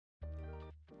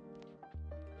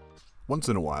Once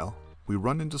in a while, we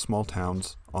run into small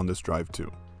towns on this drive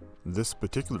too. This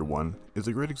particular one is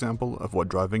a great example of what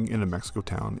driving in a Mexico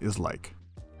town is like.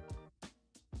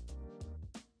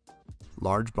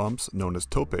 Large bumps known as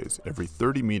topes every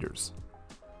 30 meters.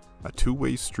 A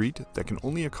two-way street that can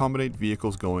only accommodate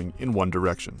vehicles going in one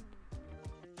direction.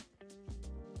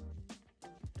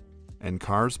 And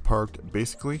cars parked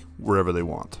basically wherever they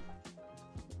want.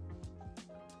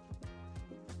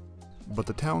 But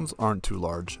the towns aren't too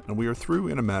large, and we are through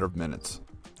in a matter of minutes,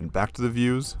 and back to the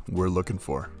views we're looking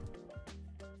for.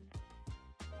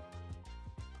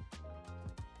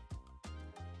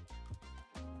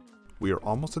 We are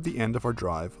almost at the end of our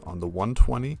drive on the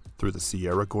 120 through the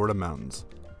Sierra Gorda Mountains.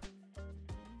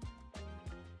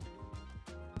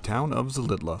 The town of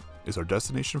Zalitla is our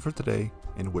destination for today,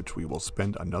 in which we will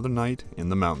spend another night in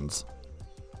the mountains.